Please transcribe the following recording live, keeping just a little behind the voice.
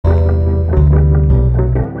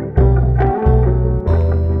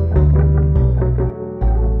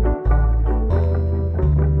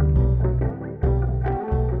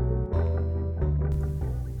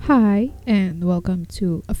welcome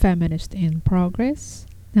to A Feminist in Progress.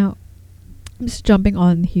 Now, I'm just jumping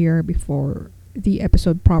on here before the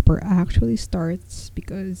episode proper actually starts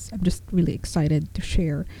because I'm just really excited to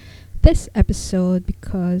share this episode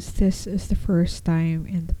because this is the first time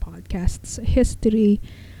in the podcast's history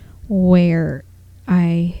where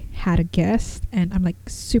I had a guest and I'm like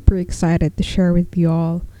super excited to share with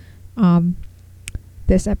y'all um,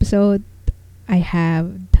 this episode. I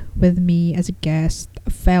have with me as a guest a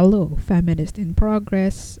fellow feminist in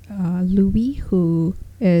progress, Louis, who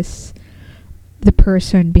is the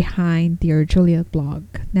person behind Dear Juliet Blog.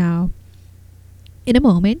 Now, in a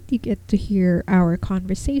moment, you get to hear our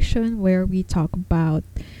conversation where we talk about,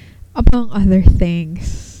 among other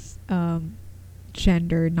things,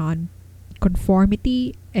 gender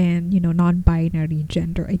non-conformity and non-binary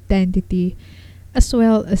gender identity, as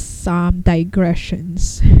well as some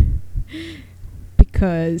digressions.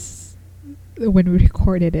 Because when we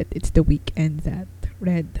recorded it, it's the weekend that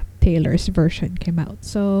Red Taylor's version came out.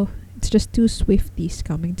 So it's just two Swifties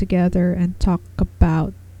coming together and talk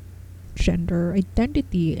about gender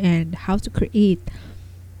identity and how to create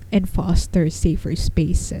and foster safer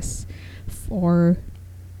spaces for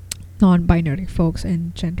non-binary folks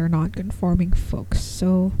and gender non-conforming folks.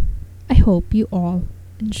 So I hope you all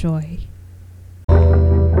enjoy.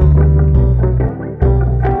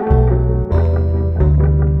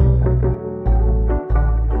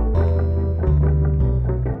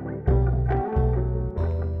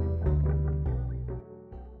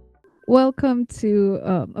 Welcome to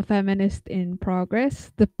A Feminist in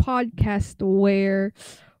Progress, the podcast where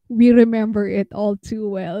we remember it all too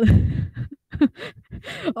well.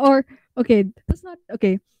 Or, okay, that's not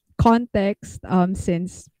okay. Context,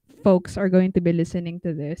 since folks are going to be listening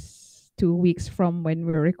to this 2 weeks from when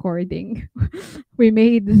we're recording, we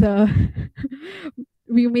made the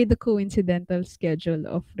we made the coincidental schedule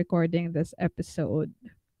of recording this episode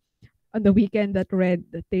on the weekend that Red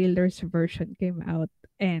Taylor's version came out,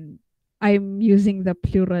 and I'm using the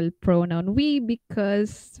plural pronoun we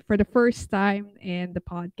because for the first time in the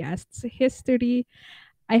podcast's history,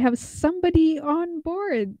 I have somebody on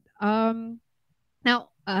board. Now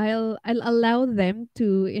I'll allow them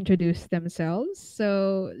to introduce themselves.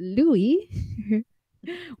 So Louis,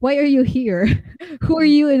 why are you here? Who are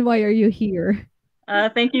you and why are you here?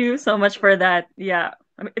 Thank you so much for that. Yeah,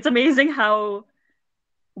 it's amazing how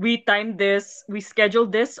we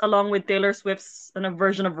scheduled this along with Taylor Swift's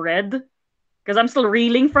version of Red, because I'm still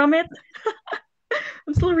reeling from it.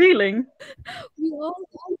 I'm still reeling. We all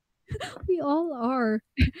we all are.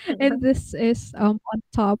 And this is on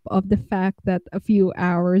top of the fact that a few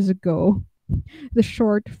hours ago the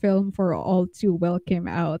short film for All Too Well came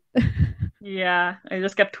out. Yeah, I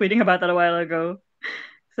just kept tweeting about that a while ago.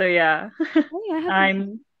 So yeah, Oh yeah, I haven't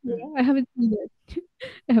I'm. yeah, I haven't seen it.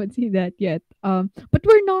 I haven't seen that yet. But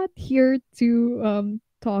we're not here to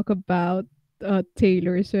talk about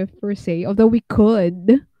Taylor Swift per se, although we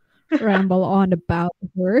could ramble on about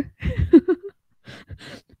her.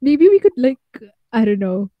 Maybe we could like I don't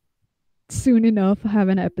know, soon enough have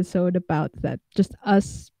an episode about that. Just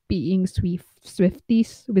us being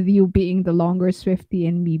Swifties, with you being the longer Swiftie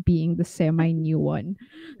and me being the semi new one.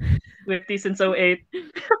 Swifty since '08.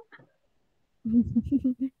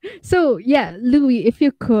 So yeah, Louis, if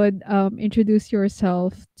you could introduce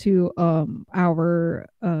yourself to our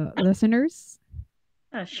listeners.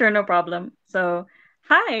 Sure, no problem. So,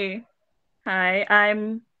 hi,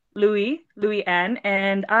 I'm Louis Ann,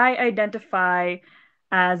 and I identify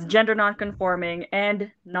as gender nonconforming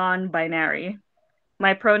and non-binary.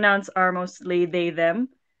 My pronouns are mostly they them.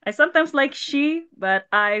 I sometimes like she, but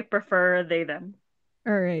I prefer they them.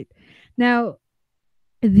 All right. Now,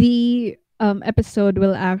 the episode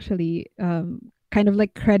will actually kind of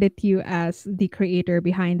like credit you as the creator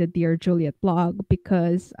behind the Dear Juliet blog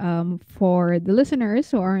because for the listeners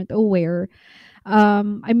who aren't aware,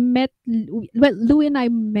 Louis and I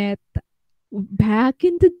met back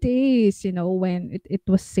in the days, when it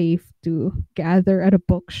was safe to gather at a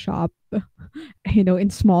bookshop, in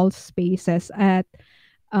small spaces at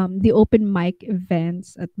the open mic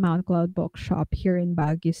events at Mount Cloud Bookshop here in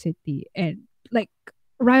Baguio City. And like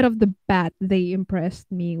right off the bat, they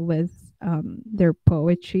impressed me with their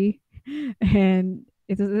poetry. And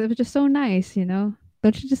it was just so nice. Don't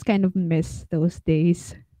you just kind of miss those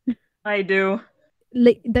days? I do.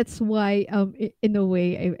 Like that's why in a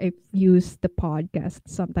way I've used the podcast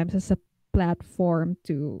sometimes as a platform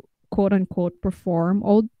to quote unquote perform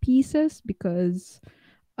old pieces because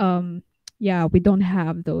um yeah, we don't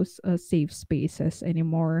have those safe spaces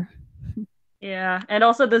anymore. Yeah, and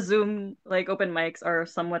also the Zoom open mics are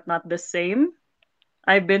somewhat not the same.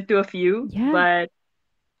 I've been to a few, Yeah. but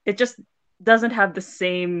it just doesn't have the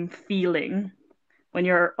same feeling when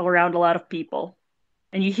you're around a lot of people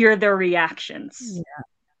and you hear their reactions. Yeah.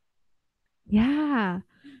 Yeah.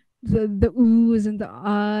 The oohs and the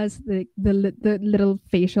ahs, the little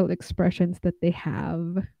facial expressions that they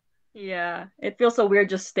have. Yeah, it feels so weird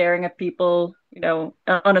just staring at people,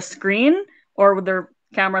 on a screen or with their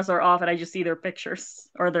cameras are off and I just see their pictures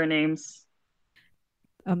or their names.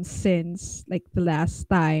 Since like the last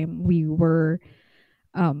time we were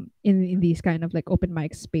in these kind of like open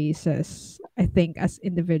mic spaces, I think as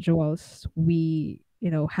individuals we,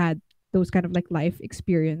 had those kind of like life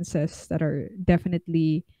experiences that are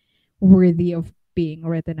definitely worthy of being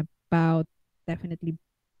written about, definitely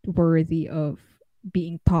worthy of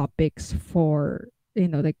being topics for,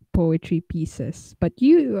 like poetry pieces. But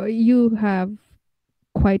you have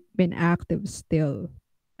quite been active still,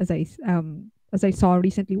 as I saw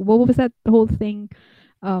recently. What was that whole thing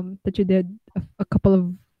that you did a couple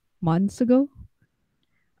of months ago?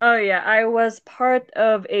 Oh yeah, I was part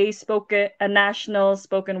of a national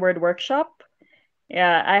spoken word workshop.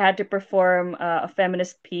 Yeah, I had to perform a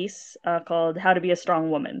feminist piece called "How to Be a Strong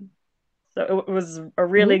Woman." So it was a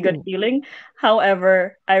really good Oh, feeling.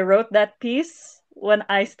 However, I wrote that piece when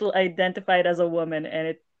I still identified as a woman, and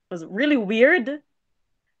it was really weird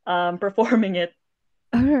performing it.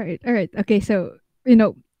 all right, all right. Okay, so you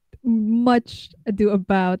know, much ado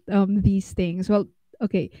about these things. Well,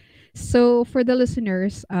 okay. So for the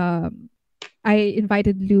listeners, I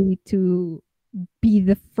invited Louis to be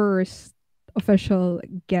the first official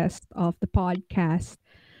guest of the podcast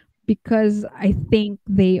because I think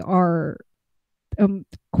they are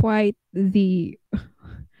quite the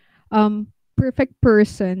perfect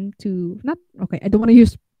person to not okay, I don't want to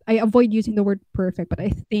use I avoid using the word perfect, but I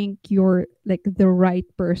think you're like the right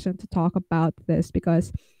person to talk about this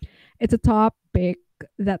because it's a topic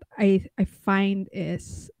that I find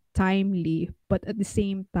is timely, but at the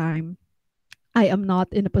same time I am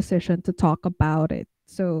not in a position to talk about it.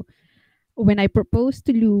 So when I proposed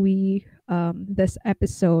to Louis this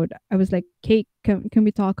episode, I was like, "Kate, can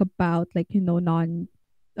we talk about like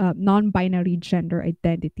non-binary gender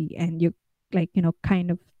identity?" And you like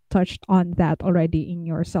kind of touched on that already in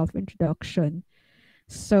your self introduction.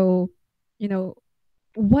 So, you know,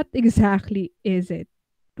 what exactly is it?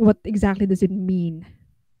 What exactly does it mean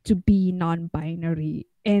to be non-binary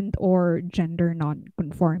and or gender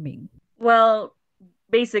non-conforming? Well,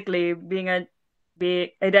 basically,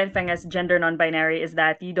 be identifying as gender non-binary is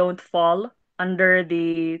that you don't fall under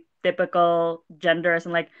the typical gender as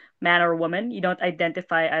in like man or woman. You don't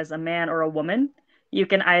identify as a man or a woman. You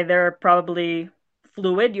can either probably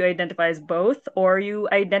fluid, you identify as both, or you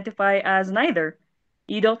identify as neither.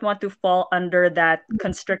 You don't want to fall under that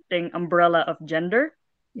constricting umbrella of gender.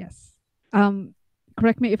 Yes. Um,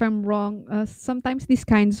 Correct me if I'm wrong. Sometimes these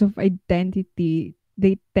kinds of identity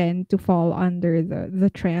they tend to fall under the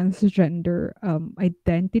transgender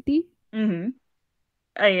identity. Mm-hmm.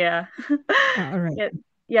 Yeah. All right. it,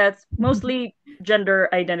 yeah, it's mostly gender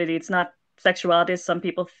identity. It's not sexuality as some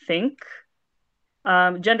people think.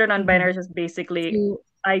 Gender Mm-hmm. non-binary is just basically So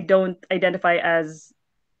I don't identify as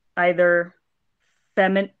either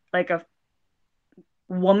feminine, like a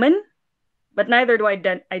woman, but neither do I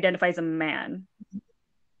identify as a man.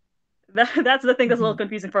 That's the thing that's a little mhm.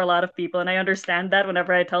 confusing for a lot of people, and I understand that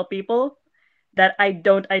whenever I tell people that I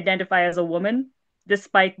don't identify as a woman,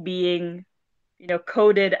 despite being,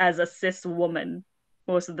 coded as a cis woman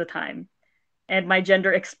most of the time. And my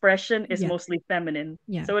gender expression is Yeah, mostly feminine.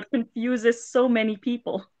 yeah, So it confuses so many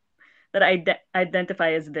people that I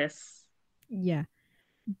identify as this. yeah.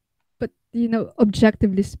 But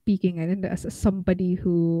objectively speaking, and as somebody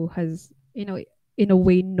who has in a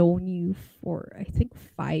way known you for I think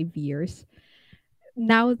 5 years,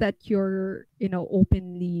 now that you're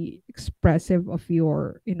openly expressive of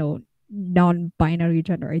your non-binary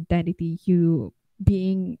gender identity, you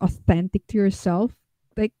being authentic to yourself,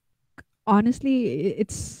 like honestly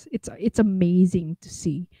it's amazing to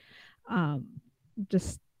see. um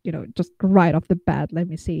just just right off the bat, let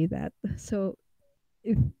me say that. So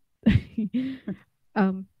if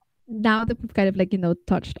um now that we've kind of like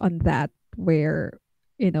touched on that, where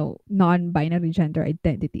non-binary gender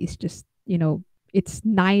identity is just it's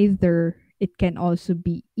neither, it can also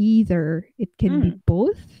be either, it can be Mm.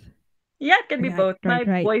 both. Yeah, it can be Right, both. right,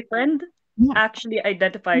 My right. boyfriend Yeah. actually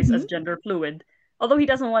identifies Mm-hmm. as gender fluid. Although he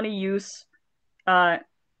doesn't want to use uh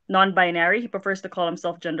non-binary, he prefers to call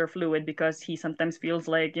himself gender fluid because he sometimes feels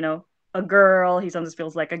like, a girl, he sometimes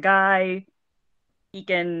feels like a guy. He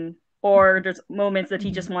can or there's moments that he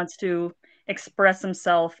Mm-hmm. just wants to express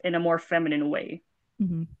himself in a more feminine way.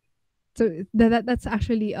 Mm-hmm. So that's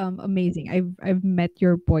actually amazing. I've met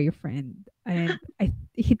your boyfriend. and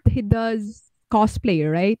he does cosplay,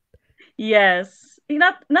 right? Yes.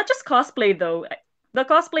 Not just cosplay though. The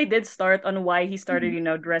cosplay did start on why he started,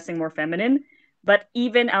 Mhm. dressing more feminine. But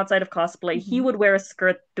even outside of cosplay, he Mhm. would wear a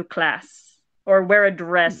skirt to class or wear a Y-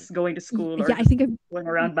 dress going to school or Yeah, I just think I've going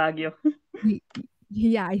around Baguio. y-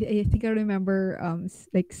 yeah, I think I remember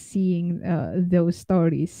like seeing those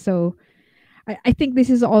stories. So I think this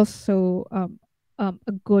is also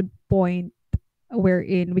a good point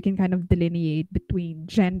wherein we can kind of delineate between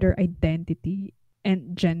gender identity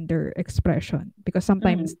and gender expression, because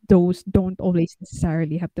sometimes Mm. those don't always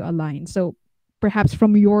necessarily have to align. So perhaps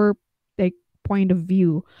from your like point of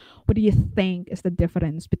view, what do you think is the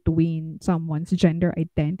difference between someone's gender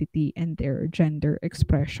identity and their gender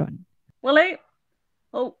expression? Well,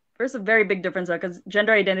 there's a very big difference because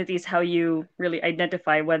gender identity is how you really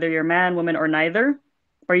identify whether you're man, woman, or neither,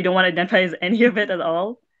 or you don't want to identify as any of it Mhm. at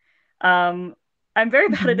all. Um, I'm very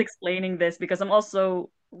bad at Mhm. explaining this because I'm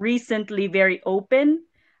also recently very open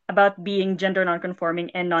about being gender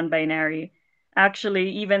nonconforming and non-binary. Actually,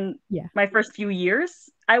 even Yeah. my first few years,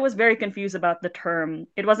 I was very confused about the term.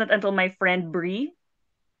 It wasn't until my friend Bree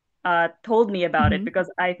told me about it Mhm.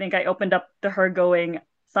 because I think I opened up to her going,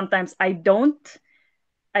 sometimes I don't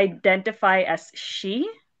identify as she.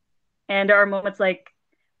 And there are moments like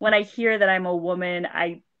when I hear that I'm a woman,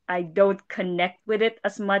 I don't connect with it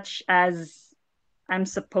as much as I'm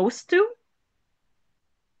supposed to.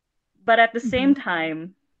 But at the Mhm. same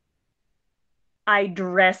time, I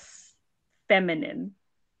dress feminine.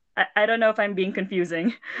 I don't know if I'm being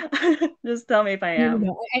confusing. Just tell me if I No, no, am.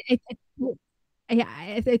 no. Yeah,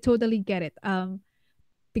 I totally get it.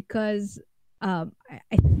 Because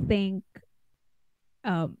I think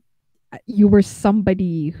um you were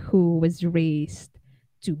somebody who was raised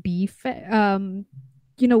to be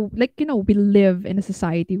we live in a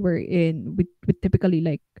society wherein we typically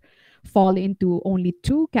like fall into only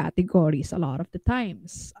two categories a lot of the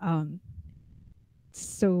times.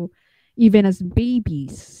 So even as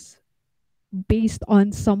babies, based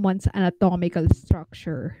on someone's anatomical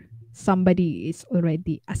structure, somebody is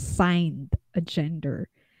already assigned a gender,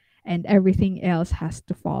 and everything else has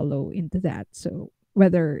to follow into that. So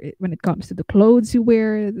when it comes to the clothes you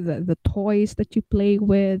wear, the toys that you play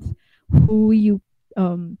with, who you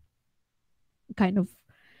um kind of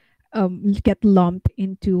get lumped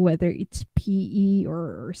into, whether it's PE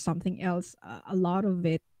or something else, a lot of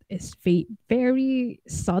it is very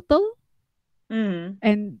subtle, Mm.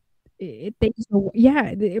 and it takes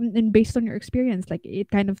and based on your experience, like it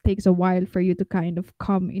kind of takes a while for you to kind of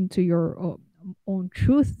come into your own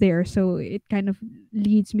truth there. So it kind of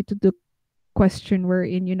leads me to the question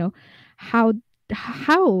wherein, how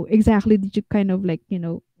how exactly did you kind of like,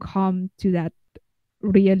 come to that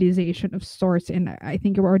realization of sorts? And I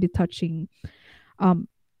think you were already touching um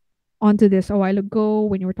onto this a while ago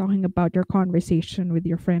when you were talking about your conversation with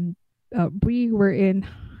your friend Bree, wherein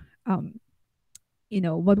um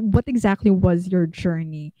what exactly was your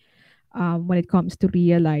journey when it comes to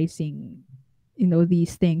realizing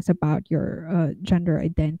these things about your gender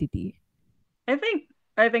identity? I think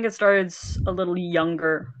I think it started a little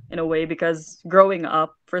younger in a way because growing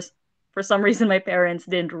up, for some reason, my parents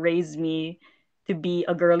didn't raise me to be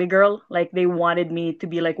a girly girl. Like they wanted me to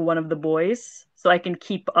be like one of the boys, so I can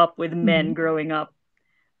keep up with Mm-hmm. men growing up.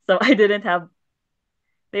 So I didn't have.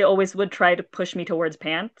 They always would try to push me towards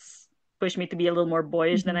pants, push me to be a little more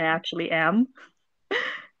boyish than Mm-hmm. I actually am,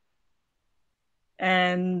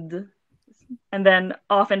 and then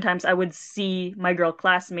oftentimes I would see my girl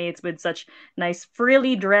classmates with such nice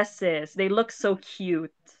frilly dresses. They look so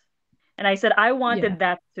cute. And I said, I Yeah. wanted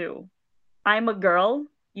that too. I'm a girl.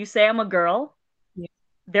 You say I'm a girl. Yeah.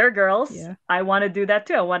 They're girls. Yeah. I want to do that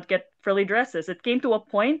too. I want to get frilly dresses. It came to a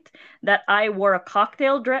point that I wore a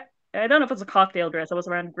cocktail dress. I don't know if it's a cocktail dress. I was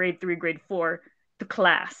around grade 3, grade 4 to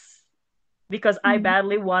class because I Mm-hmm.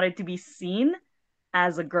 badly wanted to be seen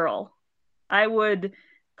as a girl. I would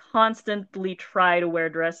constantly try to wear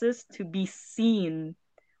dresses to be seen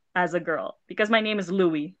as a girl because my name is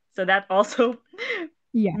Louie. So that also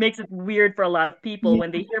Yeah. makes it weird for a lot of people Yeah.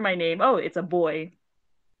 when they hear my name. Oh, it's a boy.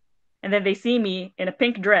 And then they see me in a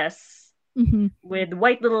pink dress Mm-hmm. with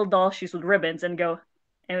white little doll shoes with ribbons and go,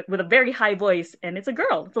 and with a very high voice, and it's a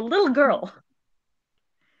girl. It's a little girl.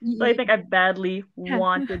 So I Yeah. think I badly Yeah.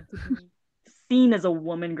 wanted to be seen as a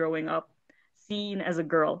woman growing up, seen as a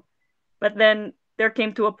girl. But then there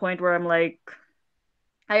came to a point where I'm like,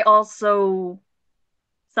 I also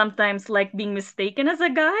sometimes like being mistaken as a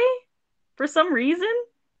guy for some reason.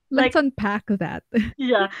 Let's Like, unpack that.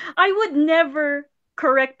 yeah, I would never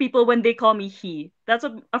correct people when they call me he. That's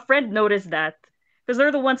what a friend noticed that because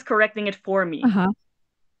they're the ones correcting it for me. Uh-huh.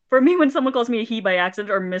 For me, when someone calls me a he by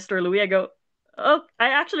accident or Mr. Louis, I go, oh, I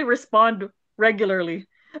actually respond regularly.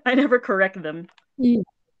 I never correct them. Yeah,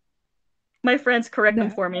 My friends correct them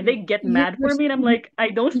that for me and they get you mad for me. And I'm respond. like, I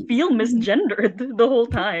don't feel Mhm. misgendered the whole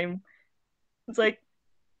time. It's like,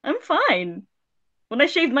 I'm fine. When I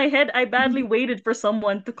shaved my head, I badly waited for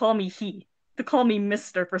someone to call me he, to call me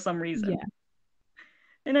Mr. for some reason. Yeah.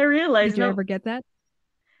 And I realized, Did you ever get that?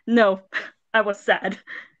 no, I was sad.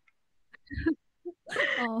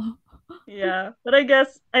 Oh. Yeah, but I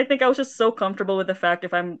think I was just so comfortable with the fact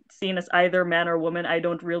if I'm seen as either man or woman, I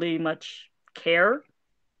don't really much care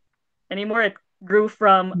anymore. It grew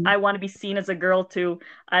from Mm. I want to be seen as a girl to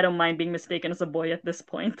I don't mind being mistaken as a boy at this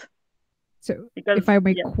point. So, if Because I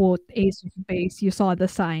may yeah, quote Ace of Base, you saw the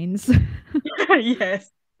signs.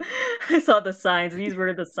 yes. I saw the signs. These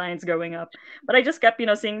were the signs growing up. But I just kept,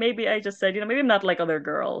 saying maybe I just said, maybe I'm not like other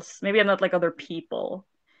girls. Maybe I'm not like other people.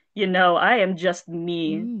 I am just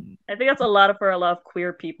me. Mm. I think that's for a lot of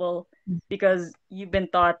queer people because you've been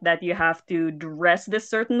taught that you have to dress this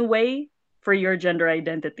certain way for your gender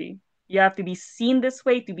identity. You have to be seen this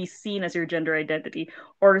way to be seen as your gender identity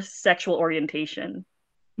or sexual orientation.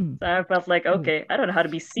 Mm. So I felt like, Oh, okay, I don't know how to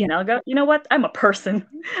be yeah. seen. I'll go, you know what? I'm a person.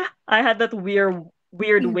 I had that weird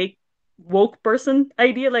Yeah. woke person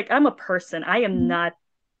idea. Like, I'm a person. I am Mhm. not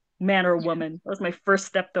man or woman. That was my first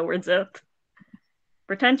step towards it.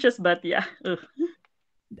 Pretentious, but yeah. Ugh.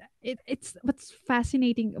 It's what's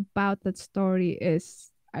fascinating about that story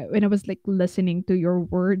is when I was like listening to your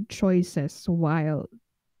word choices while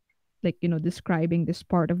like describing this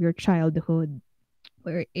part of your childhood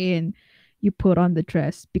wherein you put on the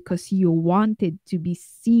dress because you wanted to be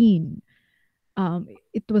seen.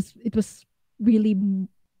 It was really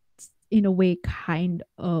in a way kind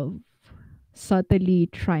of subtly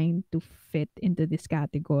trying to fit into this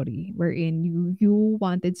category wherein you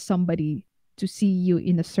wanted somebody to see you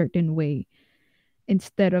in a certain way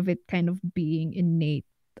instead of it kind of being innate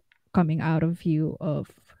coming out of you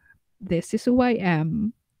of this is who I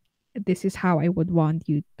am, this is how I would want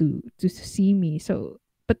you to see me. So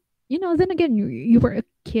but then again you were a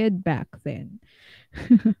kid back then.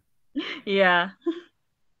 Yeah.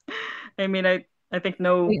 I mean, I think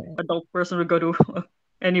no Yeah. adult person would go to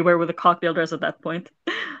anywhere with a cocktail dress at that point.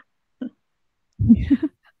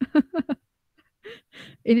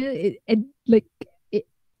 It like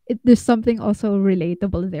there's something also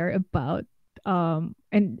relatable there about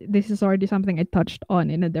and this is already something I touched on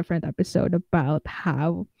in a different episode about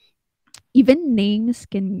how even names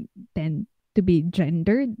can tend to be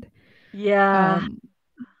gendered. Yeah. um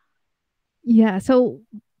yeah, so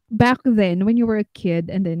back then when you were a kid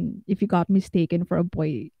and then if you got mistaken for a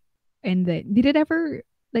boy, and then did it ever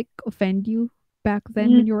like offend you back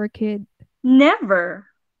then when N- you were a kid? Never.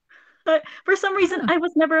 But for some reason, Huh. I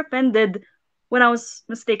was never offended when I was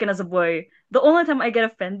mistaken as a boy. The only time I get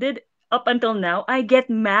offended up until now, I get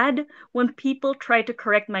mad when people try to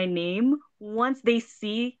correct my name once they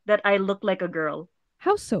see that I look like a girl.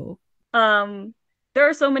 How so? Um, there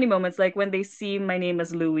are so many moments like when they see my name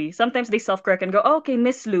as Louis. Sometimes they self-correct and go, oh, "Okay,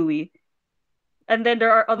 Miss Louis." And then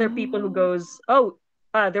there are other people who Oh. goes, "Oh,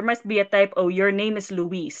 there must be a typo. Your name is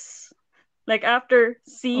Louise." Like after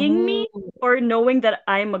seeing Oh. me or knowing that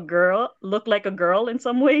I'm a girl, look like a girl in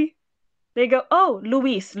some way, they go, "Oh,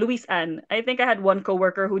 Louise Ann." I think I had one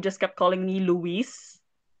coworker who just kept calling me Louise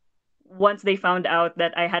once they found out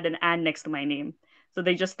that I had an Ann next to my name. So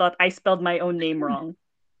they just thought I spelled my own name wrong.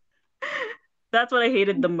 That's what I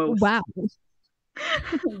hated the most. Wow.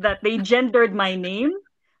 That they gendered my name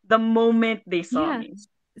the moment they saw Yeah, me.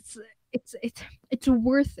 it's it's it's it's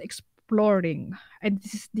worth exploring. And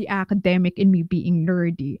this is the academic in me being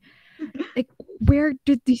nerdy. Like, where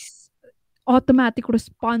did these automatic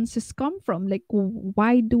responses come from? Like,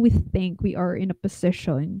 why do we think we are in a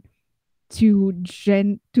position to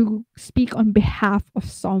speak on behalf of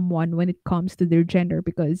someone when it comes to their gender?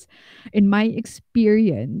 Because in my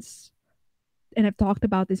experience, and I've talked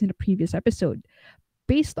about this in a previous episode,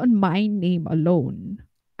 based on my name alone,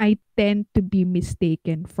 I tend to be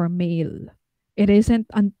mistaken for male. It isn't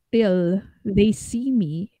until they see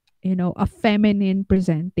me, a feminine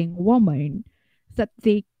presenting woman, that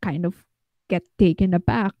they kind of get taken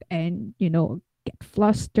aback and, get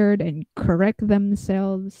flustered and correct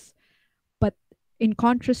themselves. But in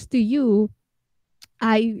contrast to you,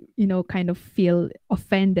 I, kind of feel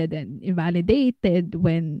offended and invalidated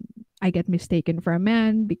when I get mistaken for a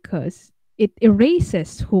man because it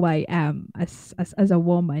erases who I am as a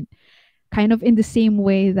woman. Kind of in the same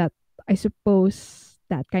way that I suppose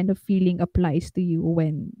that kind of feeling applies to you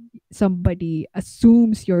when somebody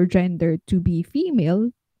assumes your gender to be female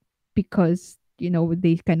because,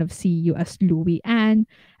 they kind of see you as Louis Anne,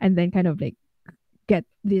 and then kind of like get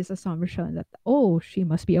this assumption that, oh, she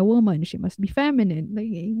must be a woman, she must be feminine,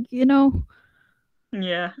 like.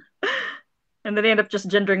 Yeah. And then they end up just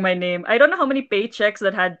gendering my name. I don't know how many paychecks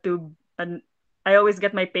that had to. And I always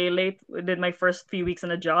get my pay late within my first few weeks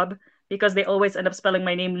on a job because they always end up spelling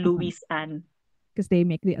my name Louise Anne. Because they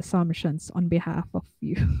make the assumptions on behalf of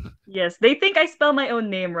you. Yes, they think I spell my own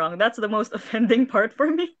name wrong. That's the most offending part for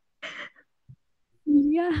me.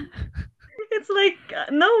 Yeah. It's like,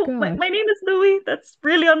 no, my Gosh. name is Louis. That's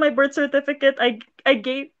really on my birth certificate.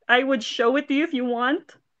 I would show it to you if you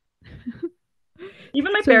want.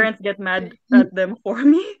 Even my So parents get mad you, at them for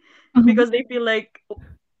me um, because they feel like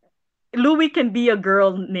Louis can be a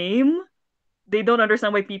girl name. They don't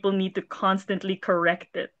understand why people need to constantly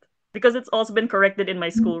correct it because it's also been corrected in my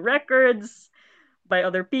school records by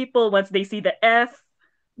other people once they see the F.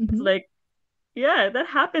 It's mhm. like, yeah, that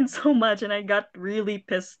happened so much, and I got really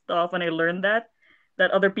pissed off when I learned that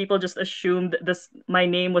other people just assumed this my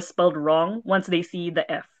name was spelled wrong once they see the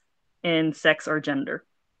F in sex or gender.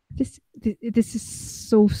 This is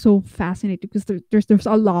so fascinating because there's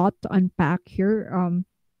a lot to unpack here,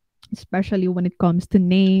 especially when it comes to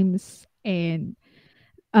names and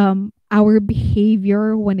our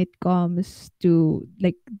behavior when it comes to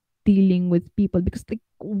like dealing with people, because like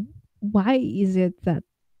why is it that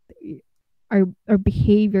our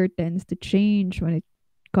behavior tends to change when it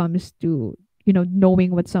comes to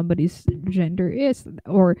knowing what somebody's gender is,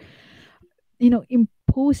 or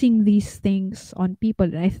imposing these things on people.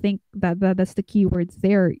 And I think that's the key words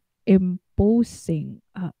there, imposing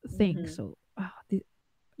things. Hmm. So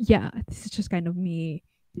yeah, this is just kind of me.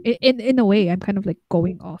 In a way, I'm kind of like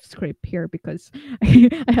going off script here because I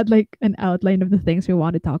had like an outline of the things we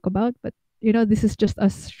want to talk about, but this is just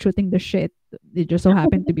us shooting the shit. It just so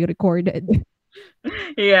happened to be recorded.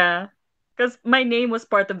 Yeah, because my name was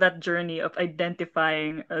part of that journey of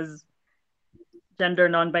identifying as gender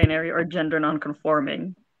non-binary or gender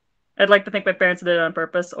non-conforming. I'd like to think my parents did it on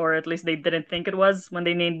purpose, or at least they didn't think it was when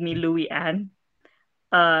they named me Louis Anne.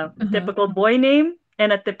 A Uh-huh. typical boy name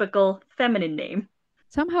and a typical feminine name.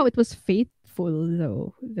 Somehow it was faithful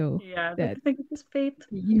though Yeah, I'd like that to think it was fate.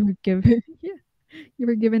 you were given yeah, you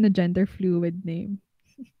were given a gender fluid name.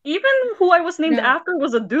 Even who I was named Now, after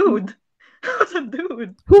was a dude. was a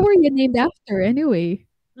dude. who were you named after anyway?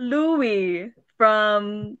 Louis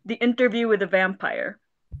from the interview with the vampire.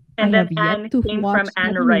 I And then have yet Anne to came from watch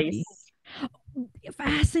Anne that movie. Rice.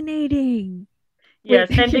 Fascinating. Wait, Yes,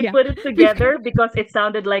 and they yeah. put it Because together because it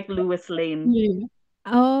sounded like Louis Lane. yeah.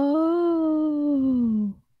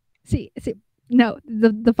 Oh. See. No,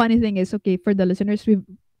 the funny thing is, okay, for the listeners,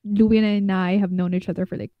 Louie and I have known each other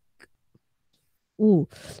for like, ooh,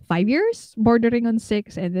 5 years, bordering on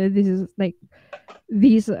 6, and then this is like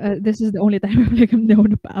this is the only time I've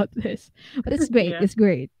known about this. But it's great. Yeah. It's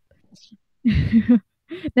great.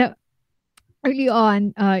 Now, early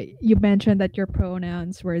on, you mentioned that your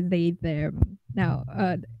pronouns were they, them. Now,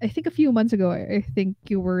 I think a few months ago, I think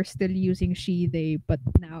you were still using she, they, but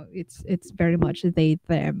now it's very much they,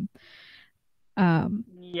 them. Um,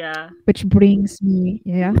 Yeah. which brings me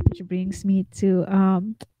to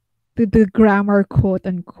the grammar quote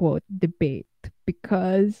unquote debate,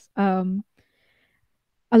 because a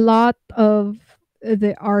lot of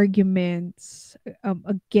the arguments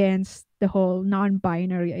against the whole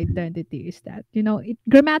non-binary identity is that it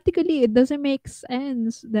grammatically it doesn't make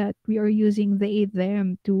sense that we are using they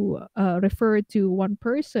them to refer to one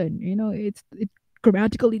person. It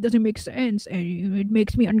grammatically doesn't make sense, and it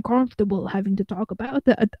makes me uncomfortable having to talk about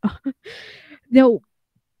that. Now,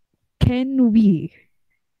 can we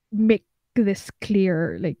make this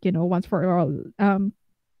clear, like once for all?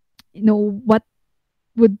 You know what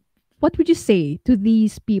would what would you say to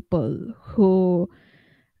these people who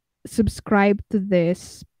subscribe to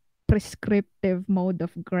this prescriptive mode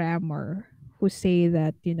of grammar, who say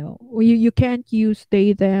that well, you can't use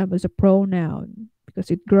they them as a pronoun because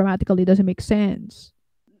it grammatically doesn't make sense?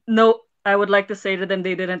 No, I would like to say to them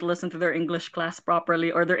they didn't listen to their English class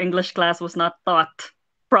properly or their English class was not taught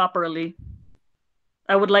properly.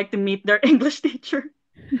 I would like to meet their English teacher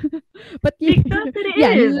But because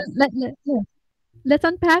yeah, it is. yeah, let's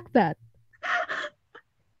unpack that.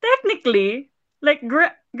 Technically, like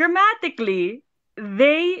grammatically,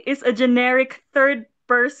 they is a generic third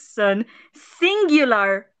person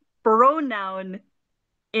singular pronoun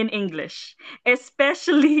in English,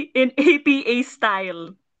 especially in APA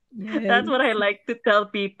style. That's Yes. what I like to tell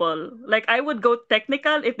people. Like I would go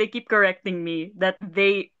technical if they keep correcting me that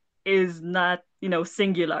they is not,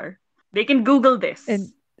 singular. They can Google and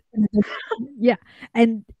this. yeah,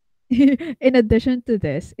 and In addition to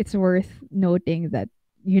this, it's worth noting that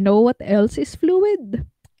you know what else is fluid?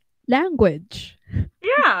 Language.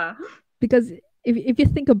 Yeah. Because if you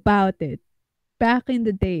think about it, back in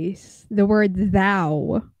the days, the word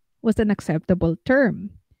thou was an acceptable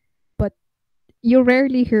term. But you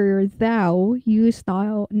rarely hear thou used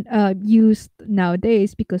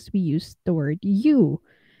nowadays because we use the word you.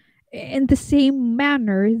 In the same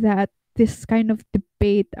manner that this kind of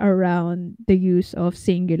debate around the use of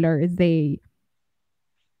singular they,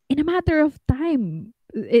 in a matter of time,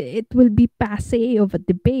 it will be passe of a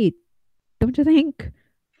debate, don't you think?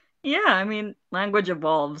 Yeah, I mean, language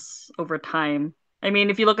evolves over time. I mean,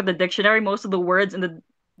 if you look at the dictionary, most of the words in the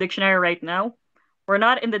dictionary right now were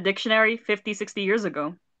not in the dictionary 50, 60 years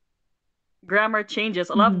ago. Grammar changes.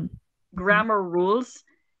 A lot Mm-hmm. of grammar rules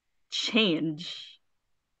change.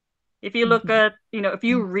 If you look Mm-hmm. at, if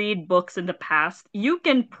you read books in the past, you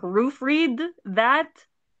can proofread that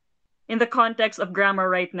in the context of grammar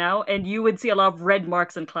right now, and you would see a lot of red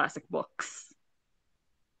marks in classic books.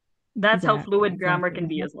 That's how Exactly, fluid grammar exactly, can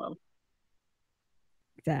be as well.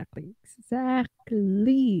 exactly,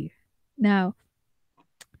 exactly. Now,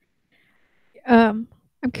 I'm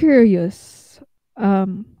curious.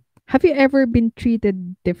 Um, have you ever been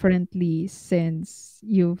treated differently since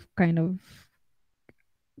you've kind of?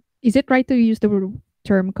 Is it right to use the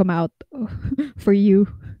term "come out" for you?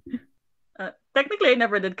 Technically, I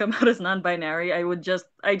never did come out as non-binary. I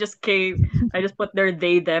just put there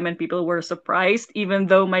they them, and people were surprised. Even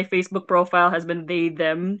though my Facebook profile has been they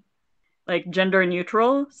them, like gender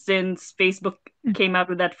neutral, since Facebook came out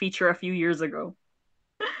with that feature a few years ago.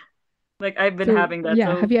 Like I've been So having that.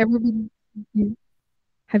 yeah, So have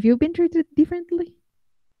you been treated differently?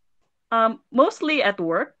 mostly at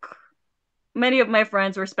work, many of my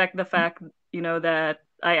friends respect the fact, that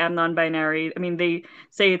I am non-binary. I mean, they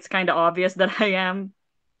say it's kind of obvious that I am,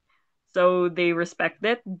 so they respect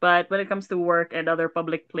it. But when it comes to work and other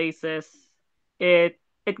public places, it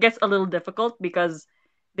gets a little difficult because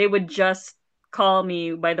they would just call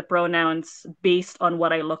me by the pronouns based on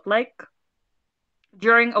what I look like.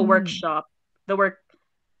 During a Mm. workshop, the work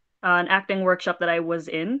an acting workshop that I was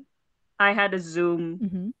in, I had a Zoom.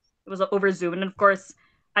 Mm-hmm. It was over Zoom, and of course,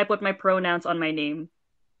 I put my pronouns on my name,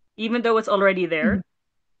 even though it's already Mm-hmm. there. Mm-hmm.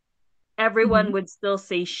 Everyone would still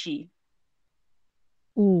say she.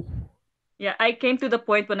 Ooh, Yeah, I came to the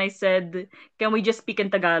point when I said, "Can we just speak in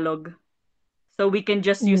Tagalog so we can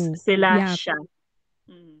just use ooh, sila yeah, siya?"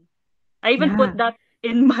 Mhm. I even yeah. put that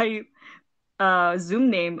in my Zoom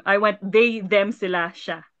name. I went they them sila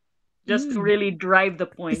siya just to Mm. really drive the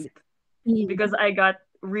Is- point yeah, because I got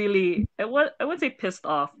really I wouldn't say pissed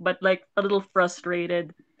off, but like a little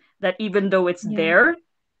frustrated that even though it's yeah, there,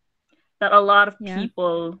 that a lot of yeah.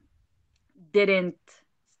 people didn't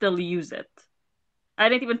still use it. I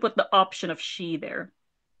didn't even put the option of she there.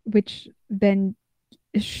 Which then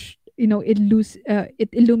it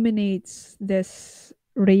illuminates this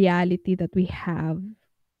reality that we have,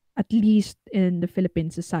 at least in the Philippine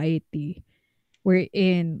society,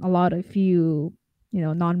 wherein a lot of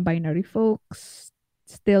non-binary folks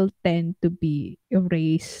still tend to be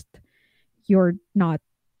erased. You're not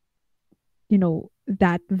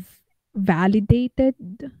that validated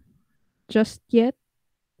just yet,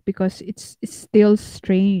 because it's still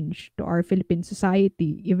strange to our Philippine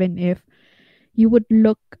society, even if you would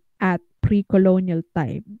look at pre-colonial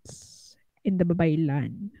times in the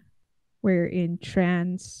Babaylan, wherein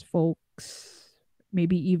trans folks,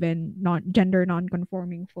 maybe even not gender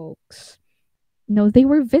non-conforming folks, they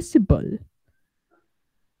were visible.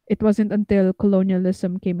 It wasn't until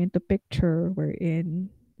colonialism came into picture wherein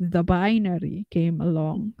the binary came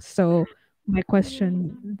along. So my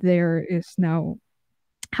question there is now,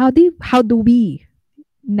 how do we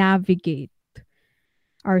navigate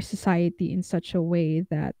our society in such a way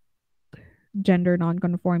that gender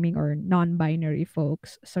non-conforming or non-binary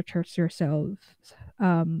folks such as yourselves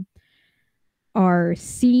um, are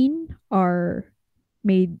seen, are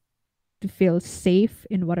made to feel safe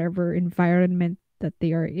in whatever environment that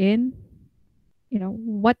they are in?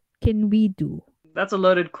 What can we do? That's a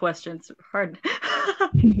loaded question. It's hard.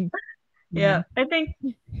 Yeah. Yeah, I think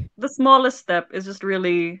the smallest step is just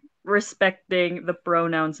really respecting the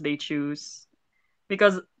pronouns they choose.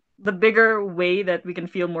 Because the bigger way that we can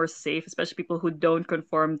feel more safe, especially people who don't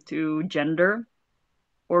conform to gender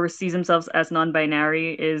or sees themselves as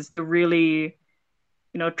non-binary, is to really,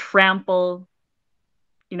 trample,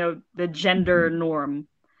 the gender Mhm. norm,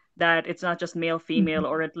 that it's not just male, Mhm. female,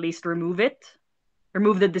 or at least remove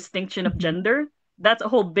the distinction of Mhm. gender. That's a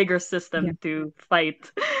whole bigger Yeah. system to fight.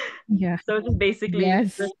 Yeah. So it's just basically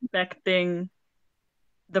Yes. respecting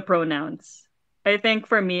the pronouns. I think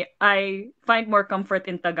for me, I find more comfort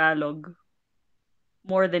in Tagalog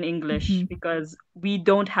more than English Hmm. because we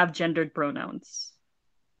don't have gendered pronouns.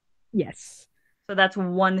 Yes. So that's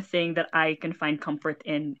one thing that I can find comfort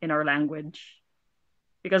in our language.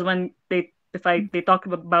 Because when they if I they talk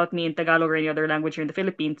about me in Tagalog or any other language here in the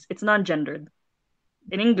Philippines, it's non-gendered.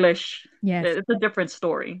 In English, Yes. it's a different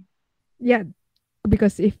story. Yeah,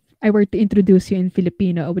 because if I were to introduce you in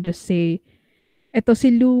Filipino, I would just say, eto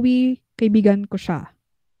si Louie, kaibigan ko siya.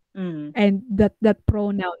 Mm. And that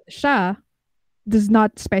pronoun siya does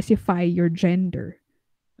not specify your gender.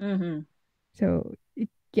 Mm-hmm. So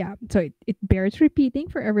it bears repeating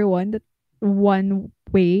for everyone that one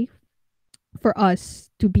way for us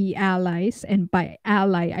to be allies, and by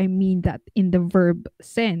ally I mean that in the verb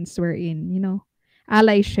sense, wherein,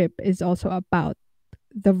 allyship is also about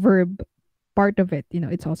the verb part of it.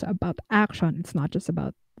 It's also about action. It's not just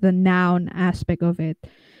about the noun aspect of it.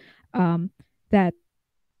 That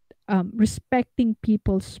respecting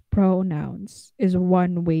people's pronouns is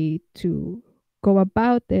one way to go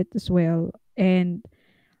about it as well. And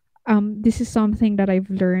this is something that I've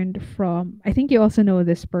learned from, I think you also know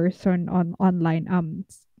this person on online,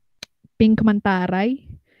 Pink Mantaray,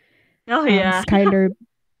 Oh yeah. Skylar.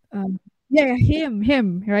 Yeah,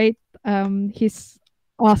 him, right? He's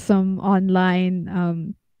awesome online.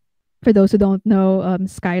 For those who don't know,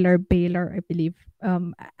 Skylar Baylor, I believe,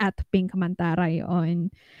 at Pink Mantaray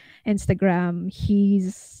on Instagram.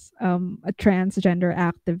 He's a transgender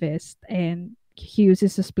activist, and he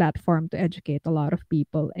uses his platform to educate a lot of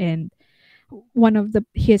people. And one of the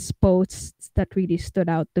his posts that really stood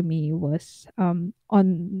out to me was on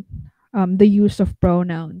the use of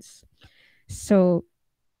pronouns. So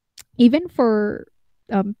even for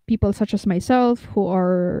people such as myself who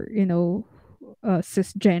are,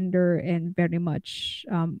 cisgender and very much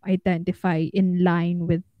identify in line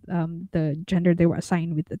with the gender they were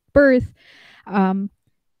assigned with at birth, um,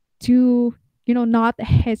 to, not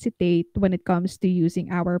hesitate when it comes to using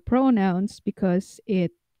our pronouns, because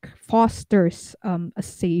it fosters a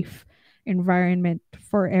safe environment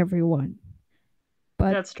for everyone.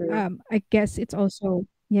 But That's true. I guess it's also,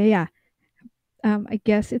 yeah, I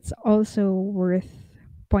guess it's also worth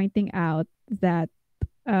pointing out that,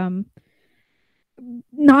 um,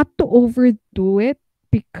 not to overdo it,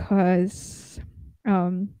 because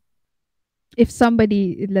um, if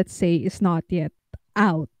somebody, let's say, is not yet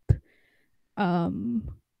out, um,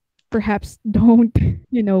 perhaps don't,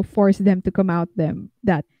 force them to come out them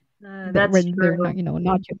that That's when they're not, true.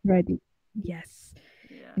 not yet ready. Yes.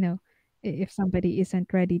 Yeah. you know if somebody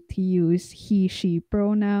isn't ready to use he she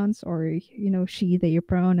pronouns, or, she they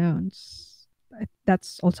pronouns,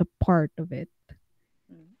 that's also part of it.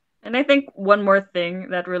 Mm. And I think one more thing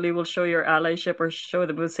that really will show your allyship or show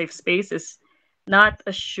them a safe space is not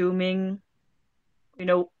assuming, you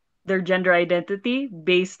know, their gender identity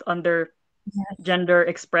based on their Yes. gender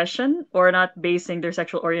expression or not basing their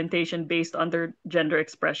sexual orientation based on their gender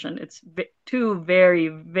expression. It's two very,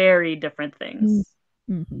 very different things.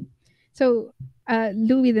 Mm-hmm. So,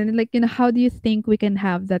 Louis, then, like, how do you think we can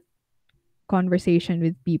have that conversation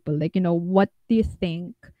with people? Like, what do you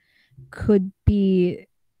think could be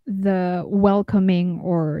the welcoming,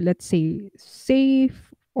 or let's say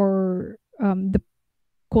safe, or the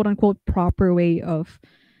quote unquote proper way of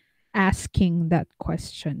asking that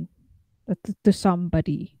question to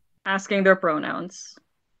somebody? Asking their pronouns.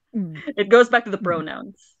 Mm. It goes back to the Mhm.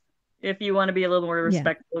 pronouns. If you want to be a little more Yeah.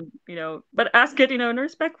 respectful, but ask it, in a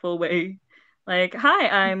respectful way. Like, hi,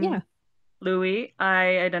 Yeah. I'm Louis.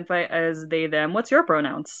 I identify as they, them. What's your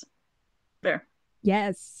pronouns? There.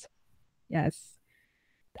 Yes. Yes.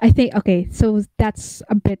 I think, okay, so that's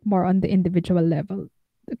a bit more on the individual level.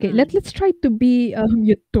 Okay, Mm. let's try to be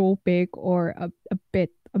utopic, or a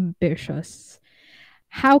bit ambitious.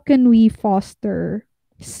 How can we foster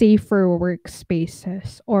safer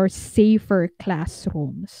workspaces or safer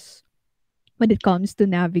classrooms when it comes to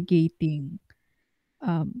navigating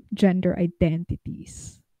gender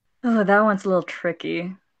identities? Oh, that one's a little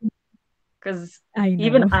tricky because I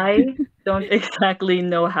even know. I don't exactly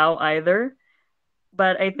know how either.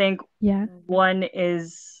 But I think Yeah. one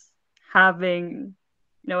is having,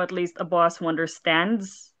 at least a boss who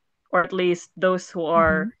understands, or at least those who Hmm.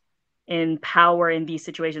 are in power in these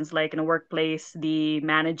situations, like in a workplace, the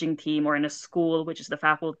managing team, or in a school, which is the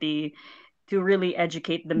faculty, to really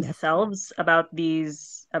educate Yes. themselves about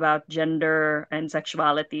gender and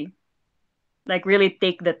sexuality. Like really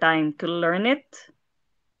take the time to learn it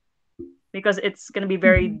because it's going to be Hmm.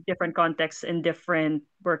 very different contexts in different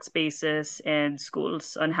workspaces and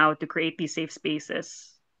schools on how to create these safe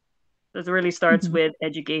spaces. So it really starts Hmm. with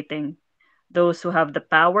educating those who have the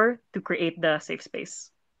power to create the safe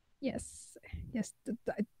space. Yes, yes,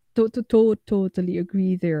 I totally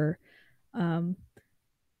agree there. Um,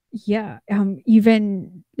 yeah,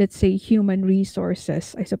 even let's say human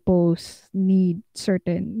resources, I suppose, need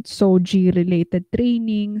certain SOGI related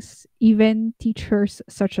trainings, even teachers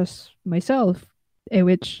such as myself,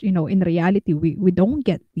 which, in reality, we don't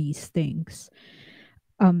get these things.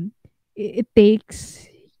 Um, it takes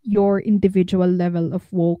your individual level of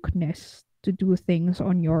wokeness to do things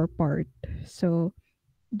on your part. So,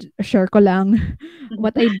 share ko lang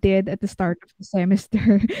what I did at the start of the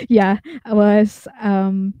semester. Yeah, I was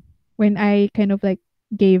when I kind of like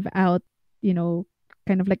gave out, you know,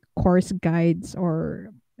 kind of like course guides or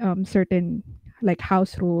certain like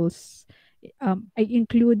house rules. I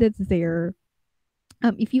included there,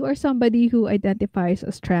 if you are somebody who identifies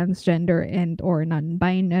as transgender and or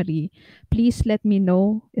non-binary, please let me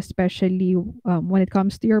know, especially when it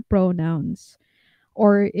comes to your pronouns,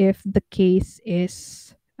 or if the case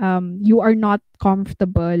is you are not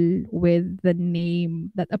comfortable with the name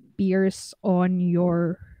that appears on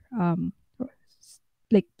your um,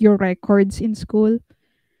 like your records in school,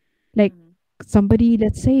 like Mhm. somebody,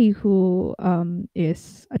 let's say, who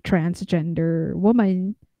is a transgender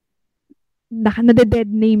woman, nade-dead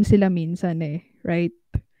name sila minsan eh, right?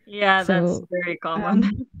 Yeah, that's So very common.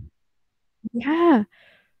 um yeah,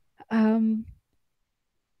 um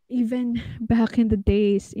even back in the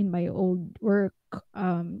days in my old work,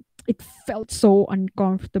 it felt so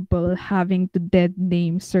uncomfortable having to dead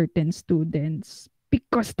name certain students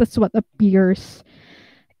because that's what appears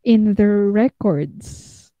in their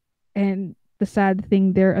records. And the sad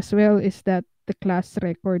thing there as well is that the class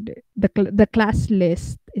record, the class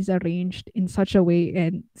list is arranged in such a way,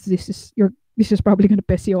 and this is probably gonna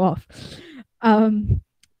piss you off. Um,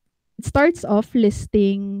 it starts off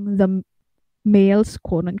listing the males,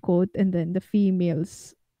 quote unquote, and then the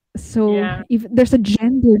females. So Yeah, if there's a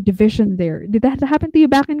gender division there, did that happen to you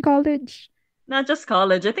back in college? not just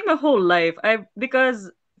college. I think my whole life. I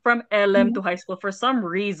because from LM Yeah. to high school, for some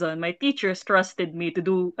reason, my teachers trusted me to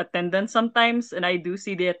do attendance sometimes, and I do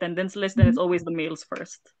see the attendance list, and Mhm. it's always the males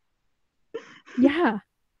first. Yeah.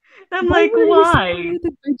 I'm Why like, were you why?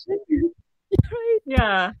 separated by gender? Right.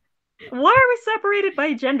 Yeah. Why are we separated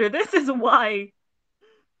by gender? This is why.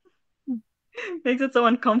 Makes it so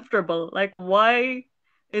uncomfortable. Like, why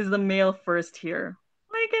is the male first here?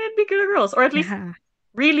 Why can't it be girls? Or at least Yeah.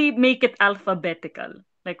 really make it alphabetical.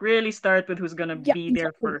 Like, really start with who's gonna Yeah, be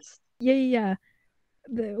there exactly. first. Yeah, yeah,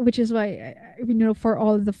 yeah. Which is why, for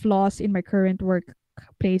all the flaws in my current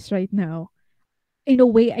workplace right now, in a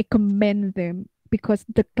way, I commend them because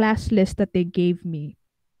the class list that they gave me,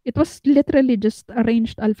 it was literally just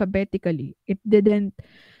arranged alphabetically. It didn't,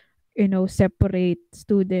 separate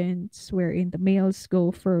students wherein the males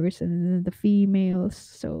go first and then the females.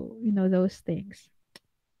 So, those things.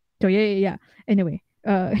 So yeah, yeah, yeah. Anyway,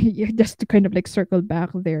 yeah, just to kind of like circle back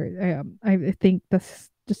there, I think that's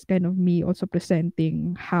just kind of me also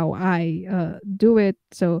presenting how I do it.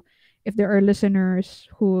 So if there are listeners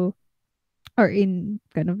who are in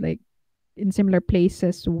kind of like in similar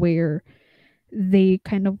places where they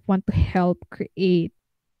kind of want to help create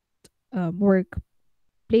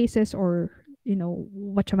workplaces, or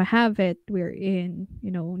what have it, wherein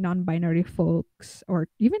non-binary folks or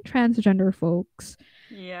even transgender folks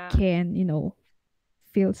Yeah. can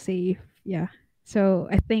feel safe. Yeah. So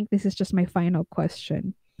I think this is just my final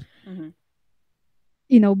question. Hmm.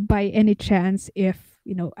 By any chance, if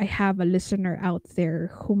I have a listener out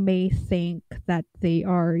there who may think that they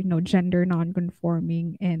are gender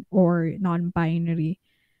non-conforming and or non-binary,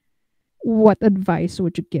 what advice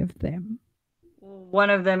would you give them? One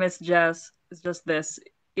of them is just this.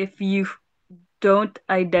 If you don't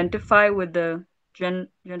identify with the gender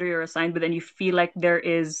you're assigned, but then you feel like there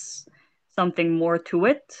is something more to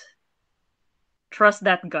it, trust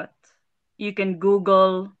that gut. You can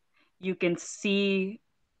Google, you can see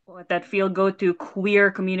what that feel, go to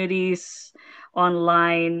queer communities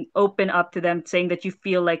online, open up to them saying that you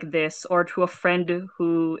feel like this, or to a friend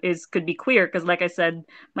who is could be queer. Because like I said,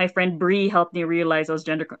 my friend Bree helped me realize I was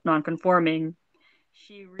gender non-conforming.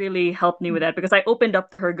 She really helped me with Mm. that because I opened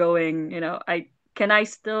up to her going, I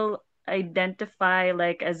still identify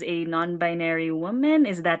like as a non-binary woman?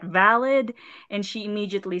 Is that valid? And she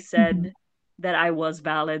immediately Mhm. said that I was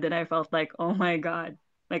valid, and I felt like, oh my god,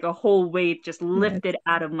 like a whole weight just Yes. lifted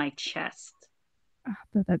out of my chest.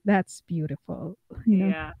 That's beautiful.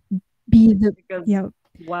 Yeah, Be the because yeah,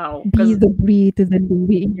 wow, be because the Brie to the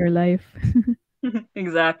Louie in your life.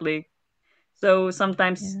 exactly. So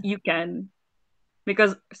sometimes Yeah. you can,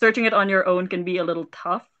 because searching it on your own can be a little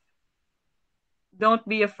tough. don't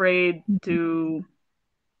be afraid Mhm. to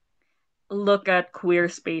look at queer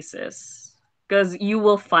spaces because you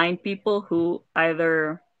will find people who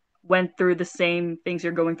either went through the same things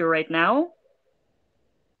you're going through right now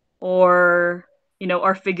or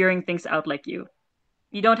are figuring things out like you.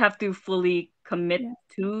 You don't have to fully commit Yeah.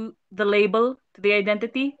 to the label, to the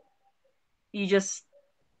identity. You just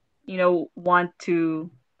want to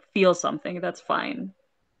feel something. That's fine.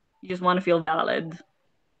 You just want to feel valid.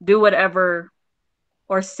 Do whatever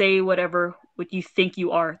or say whatever what you think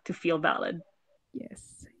you are to feel valid.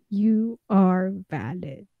 Yes. You are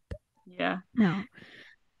valid. Yeah. Now,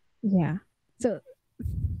 yeah. So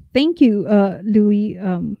thank you, Louis.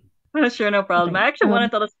 Sure, no problem. I Okay. actually want to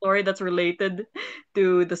tell a story that's related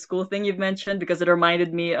to the school thing you've mentioned because it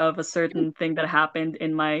reminded me of a Sure. certain thing that happened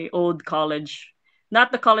in my old college.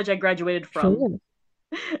 Not the college I graduated from. Sure.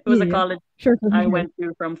 It was Yeah, a yeah. college Sure, sure, I sure. went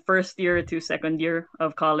to from first year to second year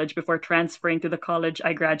of college before transferring to the college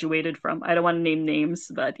I graduated from. I don't want to name names,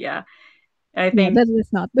 but yeah. I Yeah, think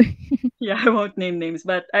that's not. yeah, I won't name names,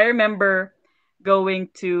 but I remember going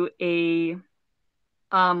to a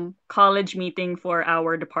college meeting for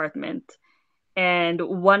our department, and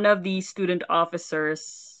one of the student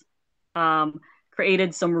officers um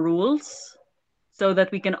created some rules so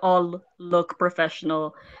that we can all look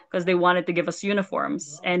professional because they wanted to give us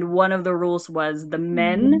uniforms. And one of the rules was the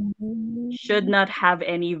men should not have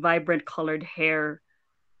any vibrant colored hair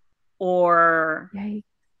or Yikes.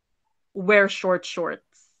 wear short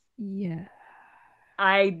shorts. Yeah.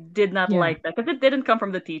 I did not Yeah. like that because it didn't come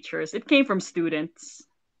from the teachers. It came from students.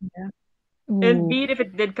 Yeah. And Ooh. be it if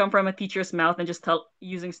it did come from a teacher's mouth and just tell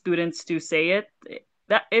using students to say it,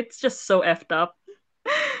 that it's just so effed up.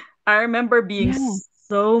 I remember being Yeah.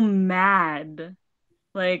 so mad.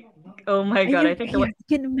 Like, oh my god, I think Yeah, I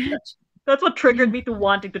can imagine. that's what triggered Yeah. me to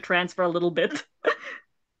wanting to transfer a little bit.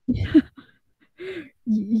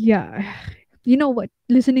 Yeah. You know what?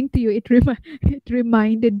 Listening to you, it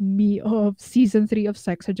reminded me of season 3 of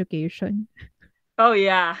Sex Education. Oh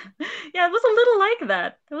yeah. Yeah, it was a little like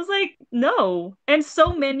that. It was like, no. And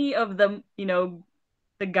so many of them,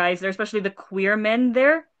 the guys there, especially the queer men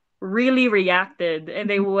there, really reacted and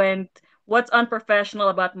they Mhm. went, what's unprofessional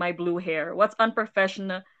about my blue hair? What's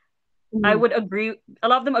unprofessional? I Ooh. would agree. A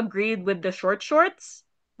lot of them agreed with the short shorts,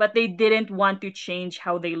 but they didn't want to change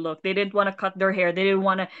how they look. They didn't want to cut their hair. They didn't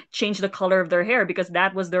want to change the color of their hair because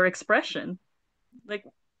that was their expression. Like,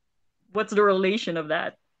 what's the relation of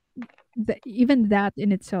that? Even that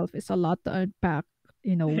in itself is a lot to unpack,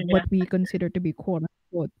 Yeah. what we consider to be quote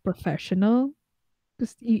unquote professional.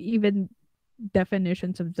 Because even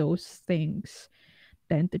definitions of those things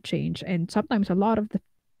tend to change. And sometimes a lot of the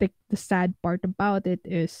sad part about it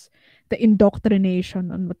is the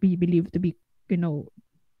indoctrination on what we believe to be, you know,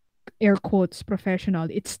 air quotes professional.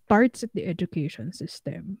 It starts at the education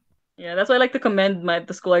system. Yeah, that's why I like to commend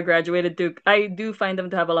the school I graduated to. I do find them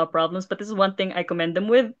to have a lot of problems, but this is one thing I commend them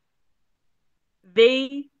with.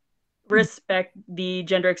 They Mm. respect the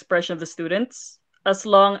gender expression of the students as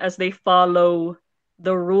long as they follow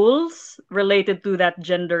the rules related to that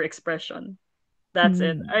gender expression. That's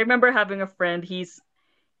it. I Mm. remember having a friend. He's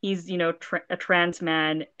a trans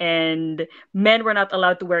man, and men were not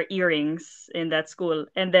allowed to wear earrings in that school.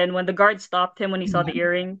 And then when the guard stopped him when he saw Yeah. the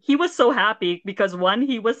earring, he was so happy because one,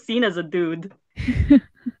 he was seen as a dude.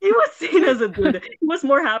 He was seen as a dude. He was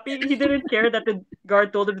more happy. He didn't care that the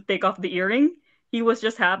guard told him to take off the earring. He was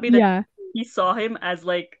just happy that Yeah. he saw him as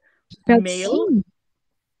like Felt male. seen.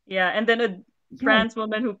 Yeah, and then a Yeah. trans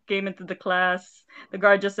woman who came into the class, the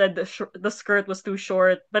guard just said the skirt was too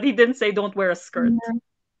short, but he didn't say don't wear a skirt. Yeah.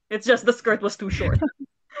 It's just the skirt was too short.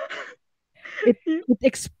 it it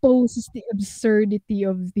exposes the absurdity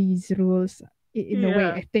of these rules in a way.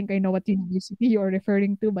 Yeah, I think I know what university you're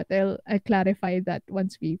referring to, but I'll clarify that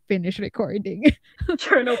once we finish recording.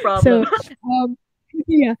 sure, no problem. So, um,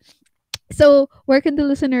 yeah. So, where can the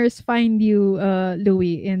listeners find you,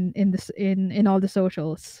 Louis, in all the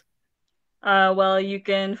socials? Well, you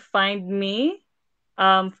can find me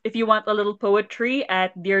if you want a little poetry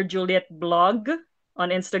at Dear Juliet Blog on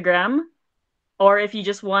Instagram, or if you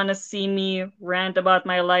just want to see me rant about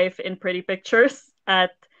my life in pretty pictures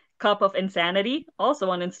at Cup of Insanity, also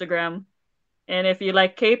on Instagram. And if you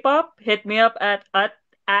like K-pop, hit me up at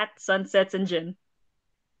Sunsets and Gin.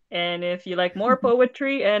 And if you like more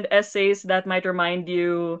poetry and essays that might remind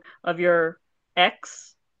you of your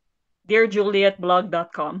ex,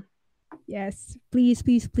 dearjulietblog.com. Yes, please,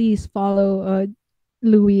 please, please follow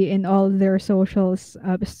Louis in all their socials,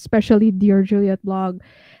 especially Dear Juliet Blog.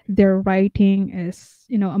 Their writing is,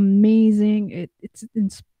 amazing. It's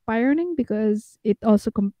inspiring because it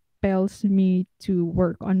also compels me to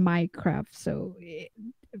work on my craft. So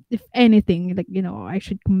if anything, like, I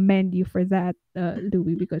should commend you for that,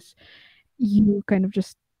 Louis, because you kind of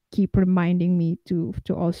just keep reminding me to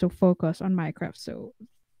also focus on my craft. So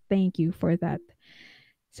thank you for that.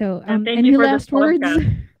 So No, thank you any for this last words?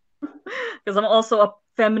 podcast because I'm also a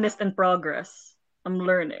feminist in progress. I'm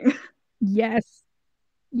learning. Yes.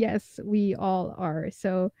 Yes, we all are.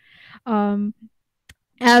 So um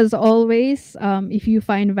as always, if you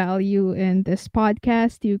find value in this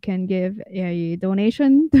podcast, you can give a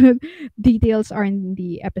donation. Details are in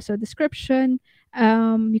the episode description.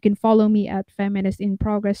 You can follow me at Feminist in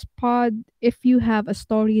Progress Pod. If you have a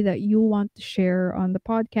story that you want to share on the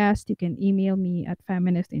podcast, you can email me at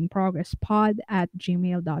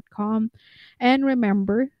feministinprogresspod@gmail.com. And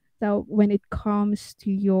remember that when it comes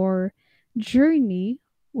to your journey,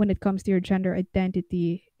 when it comes to your gender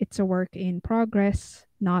identity, it's a work in progress,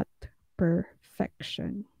 not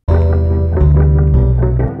perfection.